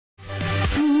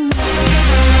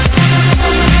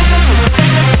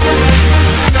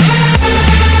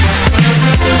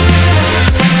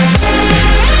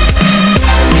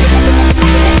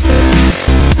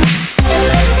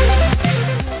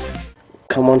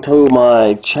to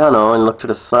my channel and look to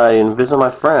the site and visit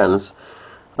my friends.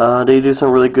 They do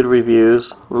some really good reviews.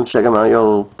 Check them out.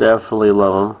 You'll definitely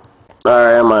love them.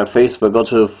 Alright, on my Facebook, go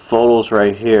to photos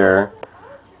right here.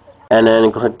 And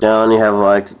then click down. You have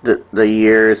like the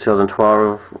year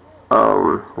 2012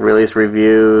 release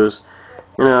reviews.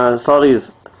 You know, it's all these.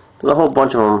 There's a whole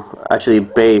bunch of them actually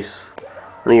based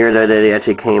on the year that they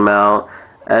actually came out.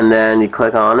 And then you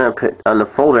click on it, on the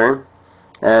folder,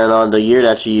 and on the year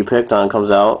that you picked on comes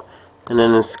out. And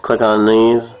then just click on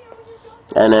these,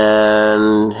 and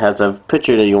then it has a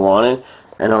picture that you wanted.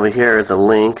 And over here is a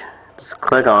link. Just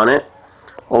click on it.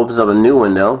 Opens up a new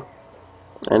window.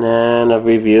 And then a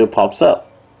review pops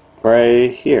up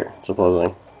right here,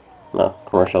 supposedly. No,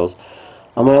 commercials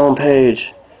on my own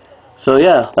page. So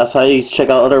yeah, that's how you check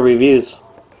out other reviews.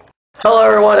 Hello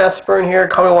everyone, Aspirin here,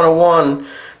 Comic 101,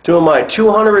 doing my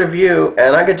 200 review,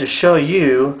 and I get to show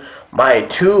you my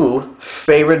two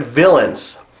favorite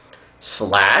villains,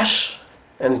 Slash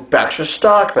and Baxter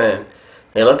Stockman.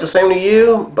 They look the same to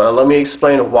you, but let me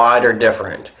explain why they're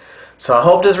different. So I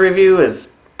hope this review is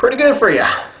pretty good for you.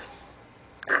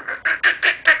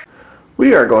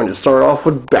 We are going to start off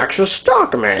with Baxter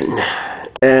Stockman.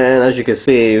 And as you can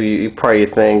see, you probably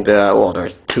think that, well,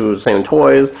 there's two same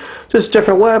toys, just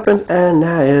different weapons, and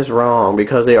that is wrong,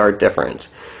 because they are different.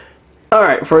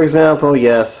 Alright, for example,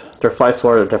 yes, their flight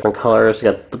swords are different colors.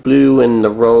 You got the blue and the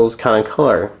rose kind of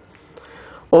color.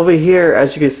 Over here,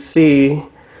 as you can see,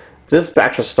 this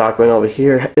Baxter Stockman over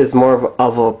here is more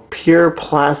of a pure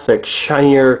plastic,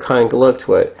 shinier kind of look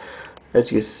to it.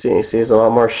 As you see, it's a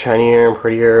lot more shinier and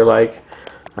prettier. Like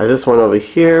this one over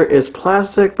here is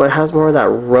plastic, but has more of that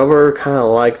rubber kind of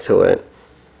like to it.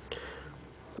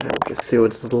 And you can see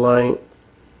what it's like.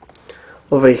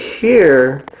 Over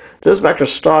here, this Baxter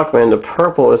Stockman, the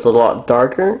purple is a lot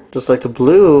darker, just like the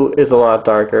blue is a lot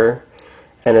darker,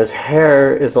 and his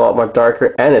hair is a lot more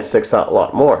darker, and it sticks out a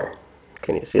lot more.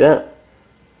 Can you see that?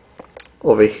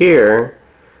 Over here,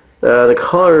 the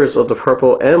colors of the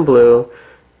purple and blue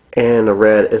and the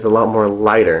red is a lot more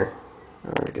lighter.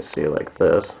 You can see it like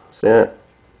this. See it?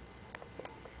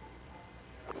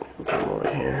 Come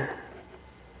over here.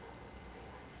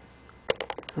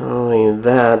 Only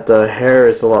that, the hair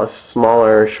is a lot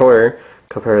smaller, shorter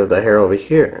compared to the hair over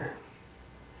here.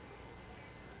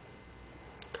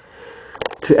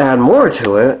 To add more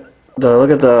to it,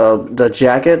 look at the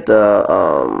jacket,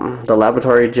 the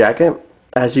laboratory jacket.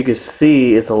 As you can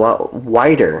see, it's a lot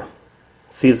whiter.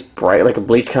 See, it's bright, like a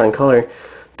bleach kind of color.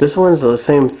 This one's the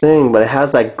same thing, but it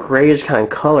has that grayish kind of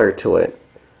color to it.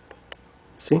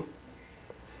 See?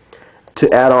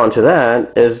 To add on to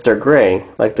that is their gray.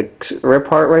 Like the rib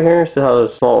part right here, see how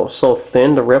it's so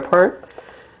thin, the rib part?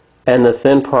 And the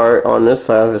thin part on this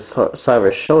side of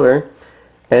his shoulder.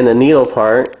 And the needle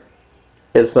part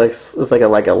is like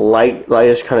a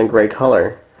lightish kind of gray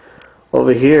color.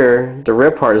 Over here, the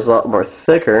rib part is a lot more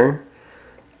thicker.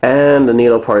 And the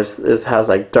needle part has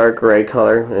like dark gray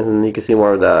color, and then you can see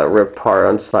more of the rib part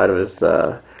on the side of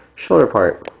his shoulder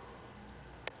part.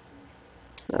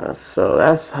 So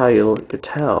that's how you could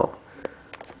tell.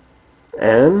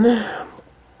 And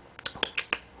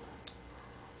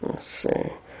let's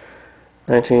see,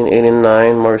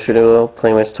 1989 Marvel Studio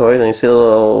Playmates Toys, and you see the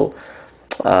little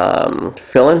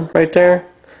fill-in right there.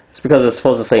 It's because it's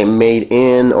supposed to say made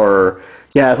in, or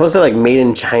yeah, it's supposed to be like made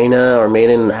in China or made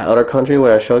in other country,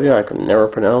 what I showed you, I could never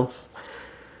pronounce.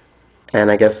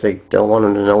 And I guess they don't want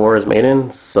them to know where it's made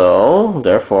in, so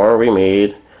therefore we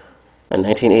made a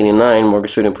 1989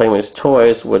 Morgan Student Playmates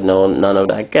Toys with none of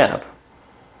that gap.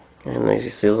 And as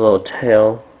you see the little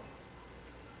tail,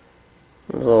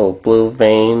 little blue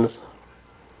veins,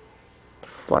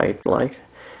 flight-like.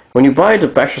 When you buy the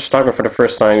Baxter Stockman for the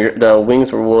first time, the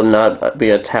wings will not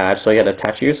be attached, so you have to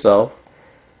attach it yourself.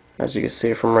 As you can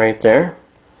see from right there.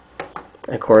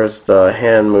 Of course, the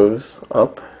hand moves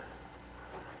up,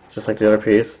 just like the other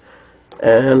piece.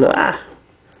 And, of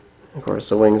course,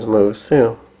 the wings move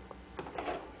too.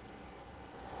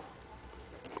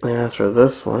 And as for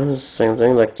this one, it's the same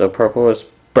thing, like the purple is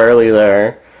barely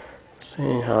there.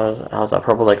 See how's that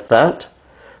purple like that?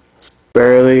 It's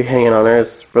barely hanging on there,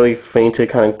 it's really fainted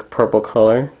kind of purple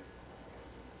color.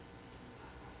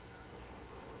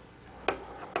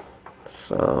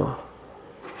 So,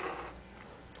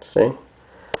 see? I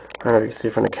don't know if you can see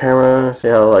from the camera. See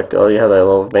how like, oh, you have that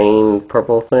little vein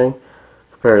purple thing?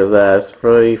 Compared to that, it's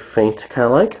really faint kind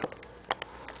of like.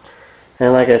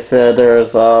 And like I said,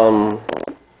 there's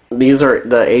these are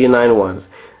the 89 ones.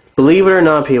 Believe it or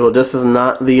not, people, this is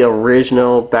not the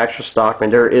original Baxter Stockman.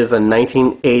 There is a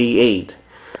 1988,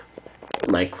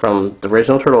 like from the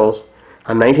original Turtles,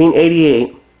 a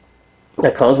 1988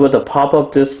 that comes with a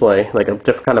pop-up display, like a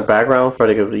different kind of background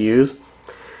for you to use.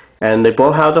 And they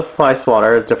both have the fly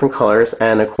swatter, different colors,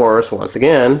 and of course, once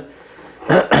again,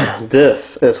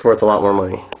 this is worth a lot more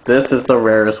money. This is the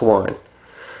rarest one.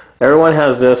 Everyone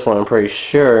has this one, I'm pretty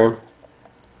sure.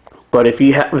 But if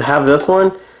you have this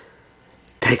one,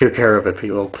 take good care of it,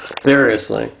 people.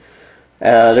 Seriously.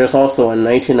 There's also a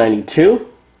 1992,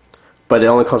 but it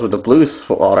only comes with the blue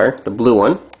swatter, the blue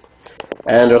one.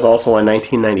 And there's also a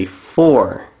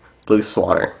 1994 blue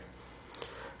swatter.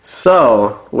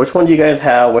 So, which one do you guys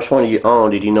have? Which one do you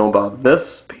own? Did you know about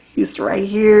this piece right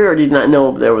here? Or did you not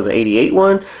know there was an 88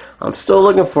 one? I'm still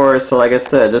looking for it, so like I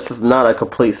said, this is not a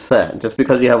complete set. Just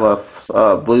because you have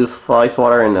a blue fly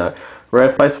swatter and a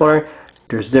red fly swatter,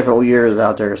 there's different years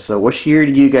out there. So which year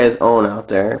do you guys own out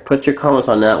there? Put your comments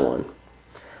on that one.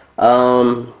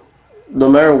 No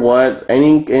matter what,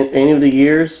 any of the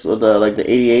years, like the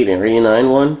 88 and 89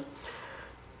 one,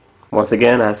 once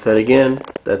again, I said again,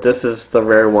 that this is the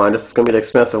rare one. This is going to be the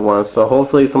expensive one. So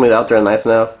hopefully somebody out there nice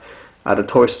enough at a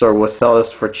toy store will sell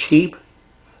this for cheap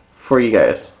for you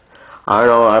guys. I don't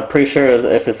know, I'm pretty sure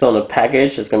if it's on a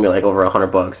package, it's going to be like over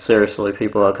 $100. Seriously,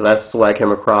 people, because that's what I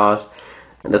came across.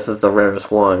 And this is the rarest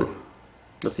one.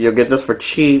 You'll get this for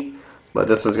cheap, but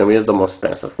this is going to be the most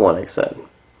expensive one, I said.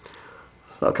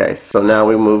 Okay, so now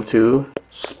we move to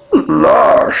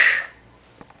Slash.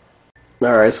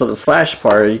 Alright, so the Slash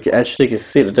part, you can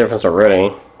see the difference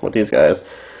already with these guys.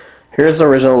 Here's the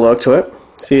original look to it.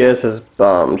 See, his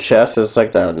chest is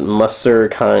like that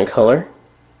mustard kind of color.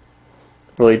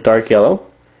 Really dark yellow.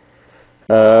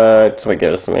 Somebody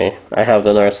give this to me. I have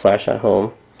the another Slash at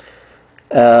home.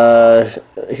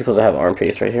 He's supposed to have arm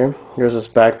piece right here. Here's his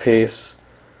back piece.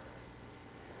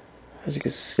 As you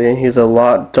can see, he's a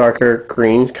lot darker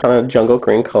green, kind of jungle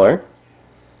green color.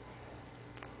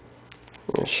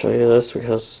 I'll show you this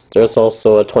because there's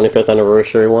also a 25th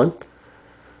anniversary one.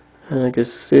 And you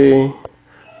can see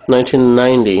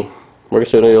 1990. We're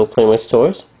going to play with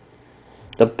toys.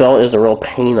 The belt is a real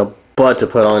pain in the butt to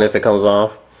put on if it comes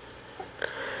off.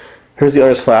 Here's the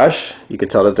other Slash. You can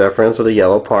tell the difference with the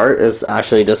yellow part is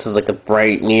actually this is like a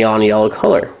bright neon yellow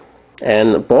color.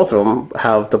 And both of them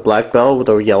have the black belt with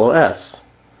a yellow S.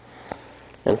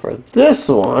 And for this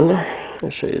one,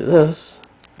 I'll show you this.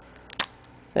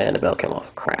 And the belt came off.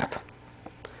 Crap.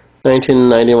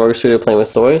 1990 Morgan Studio playing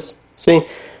with toys. See,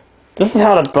 this is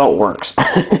how the belt works.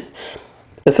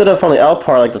 Instead of on the out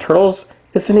part like the turtles,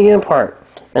 it's in the in part.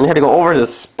 And you had to go over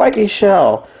the spiky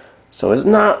shell. So it's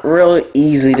not really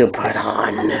easy to put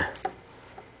on.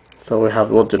 So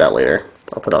we'll do that later.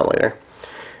 I'll put it on later.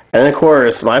 And of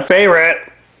course, my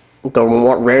favorite, the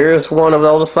rarest one of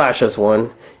all the Slashes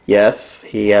one. Yes,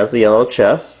 he has the yellow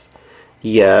chest.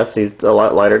 Yes, he's a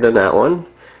lot lighter than that one.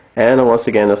 And once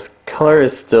again, this color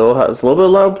is still has a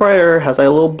little bit brighter, has a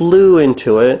little blue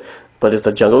into it, but it's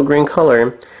a jungle green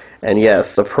color. And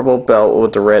yes, the purple belt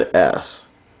with the red S.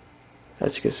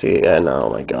 As you can see, and oh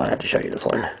my god, I have to show you this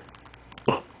one.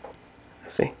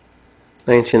 See,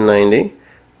 1990.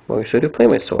 Well, we should do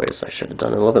Playmate toys. I should have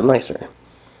done it a little bit nicer.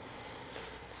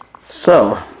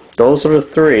 So, those are the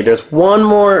three. There's one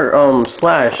more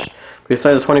Slash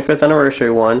besides the 25th anniversary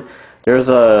one. There's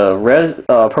a red,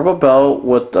 purple belt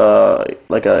with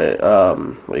like a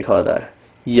what do you call that?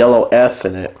 Yellow S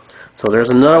in it. So there's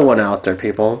another one out there,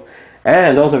 people.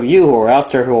 And those of you who are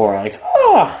out there who are like,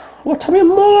 oh, well, tell me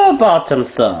more about them,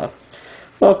 sir.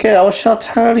 Okay, I shall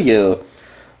tell you.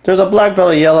 There's a black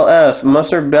belly, yellow S,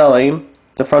 mustard belly,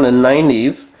 the front of the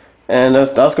 90s, and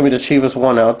that's going to be the cheapest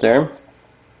one out there.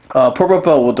 Purple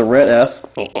belt with the red S.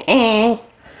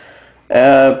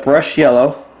 Brush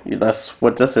yellow. That's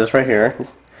what this is right here.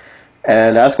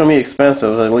 And that's going to be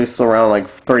expensive, at least around like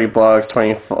 $30,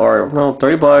 20, or no,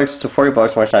 $30 to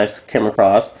 $40, which I came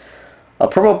across. A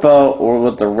purple belt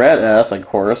with the red S, of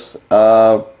course.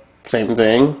 Same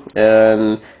thing.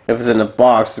 And if it's in the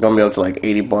box, it's going to be up to like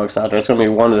 $80 out there. It's going to be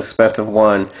one of the expensive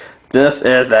one. This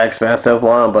is the expensive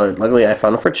one, but luckily I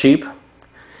found it for cheap.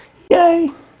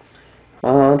 Yay!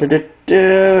 Have it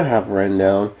written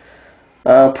down.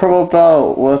 Purple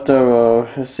belt with the,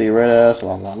 let's see, red S,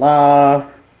 la la la.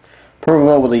 Purple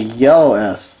belt with a yellow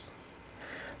S.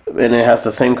 And it has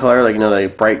the same color, like, you know, the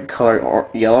bright color or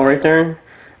yellow right there.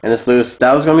 And it's loose.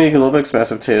 That was going to be a little bit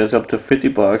expensive too. It's up to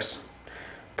 $50.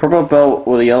 Purple belt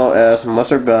with a yellow S,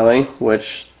 mustard belly,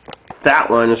 which that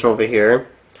one is over here.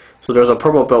 So there's a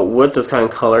purple belt with this kind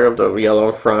of color of the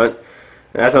yellow in front.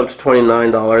 And that's up to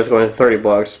 $29, going to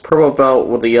 $30. Purple belt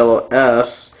with the yellow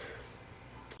S.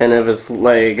 And if it's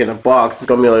like in a box, it's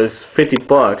going to be like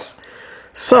 $50.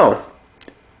 So,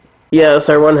 yes,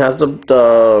 everyone has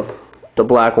the the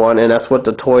black one, and that's what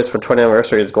the toys for 20th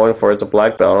anniversary is going for, is the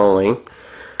black belt only.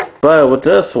 But with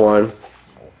this one,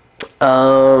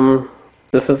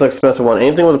 this is the expensive one.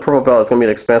 Anything with a purple belt is going to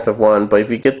be an expensive one, but if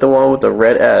you get the one with the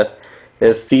red S,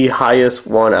 it's the highest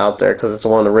one out there, because it's the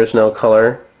one original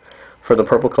color for the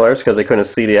purple colors, because they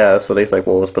couldn't see the S, so they was like,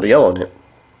 well, let's put the yellow in it.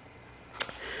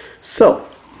 So,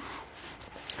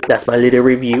 that's my little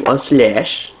review on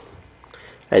Slash.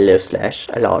 I love Slash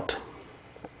a lot.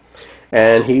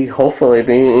 And he hopefully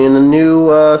be in a new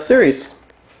series.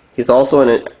 He's also in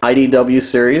an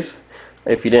IDW series.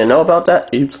 If you didn't know about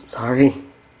that, oops, sorry.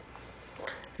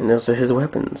 And those are his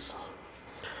weapons.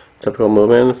 Typical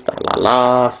movements, la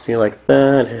la, see like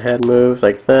that, his head moves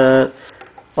like that,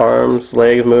 arms,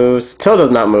 legs moves. Tail does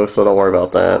not move, so don't worry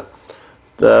about that.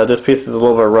 This piece is a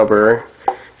little bit of rubber.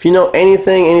 If you know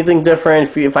anything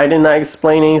different, if I did not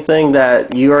explain anything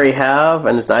that you already have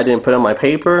and I didn't put on my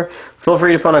paper, feel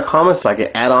free to put in a comment so I can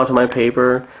add on to my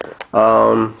paper.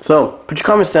 So, put your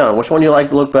comments down. Which one do you like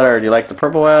to look better? Do you like the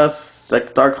purple S? Do you like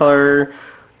the dark color? Do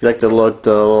you like the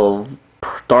little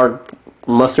dark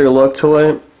mustard look to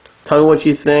it? Tell me what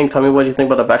you think. Tell me what you think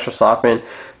about the Baxter Stockman.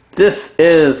 This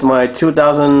is my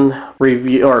 2000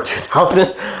 review, or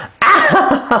 2000,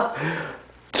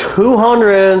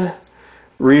 200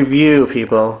 review,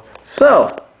 people.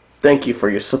 So, thank you for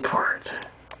your support.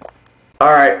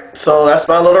 Alright, so that's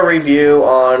my little review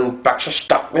on Baxter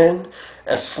Stockman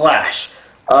and Slash.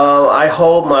 I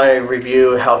hope my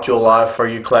review helped you a lot for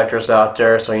you collectors out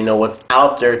there, so you know what's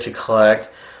out there to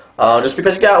collect. Just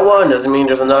because you got one doesn't mean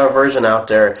there's another version out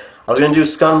there. I was going to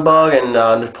do Scumbug and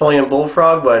Napoleon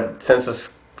Bullfrog, but since this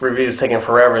review is taking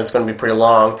forever, it's going to be pretty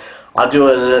long. I'll do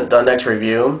it in the next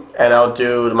review, and I'll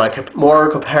do my more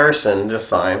comparison this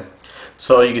time,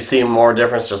 so you can see more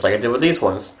difference just like I did with these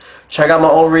ones. Check out my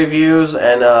old reviews,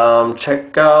 and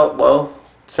check out, well,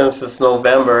 since it's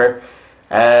November,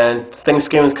 and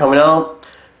Thanksgiving's coming out.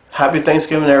 Happy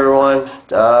Thanksgiving, everyone.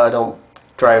 Don't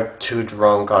drive too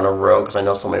drunk on a road, because I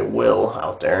know somebody will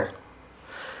out there.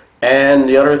 And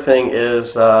the other thing is,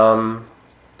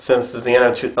 since it's the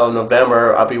end of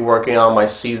November, I'll be working on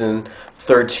my season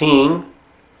 13,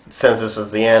 since this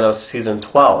is the end of season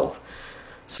 12.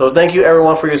 So thank you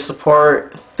everyone for your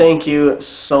support. Thank you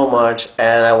so much,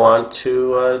 and I want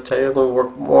to tell you I'm going to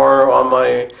work more on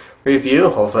my review.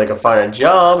 Hopefully I can find a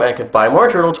job and I can buy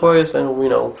more turtle toys, and you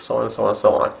know, so on and so on and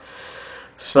so on.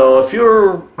 So if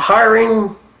you're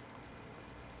hiring,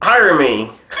 hire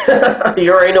me.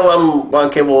 You already know what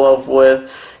I'm capable of with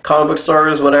comic book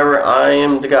stores, whatever. I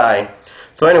am the guy.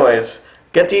 So anyways,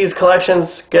 get these collections,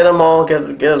 get them all,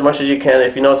 get as much as you can.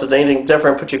 If you notice anything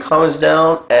different, put your comments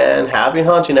down, and happy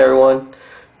hunting, everyone.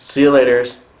 See you later.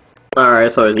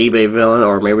 Alright, so an eBay villain,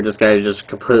 or maybe this guy is just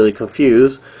completely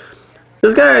confused.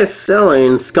 This guy is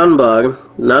selling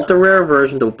Scumbug, not the rare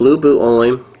version, the blue boot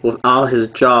only, without his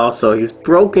jaw, so he's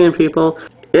broken, people.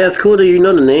 Yeah, it's cool that you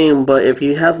know the name, but if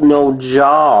he has no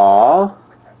jaw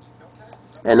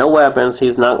and no weapons,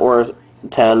 he's not worth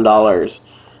 $10.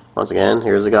 Once again,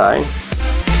 here's the guy.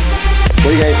 What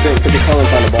do you guys think? Put your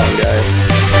comments on the bottom,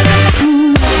 guys.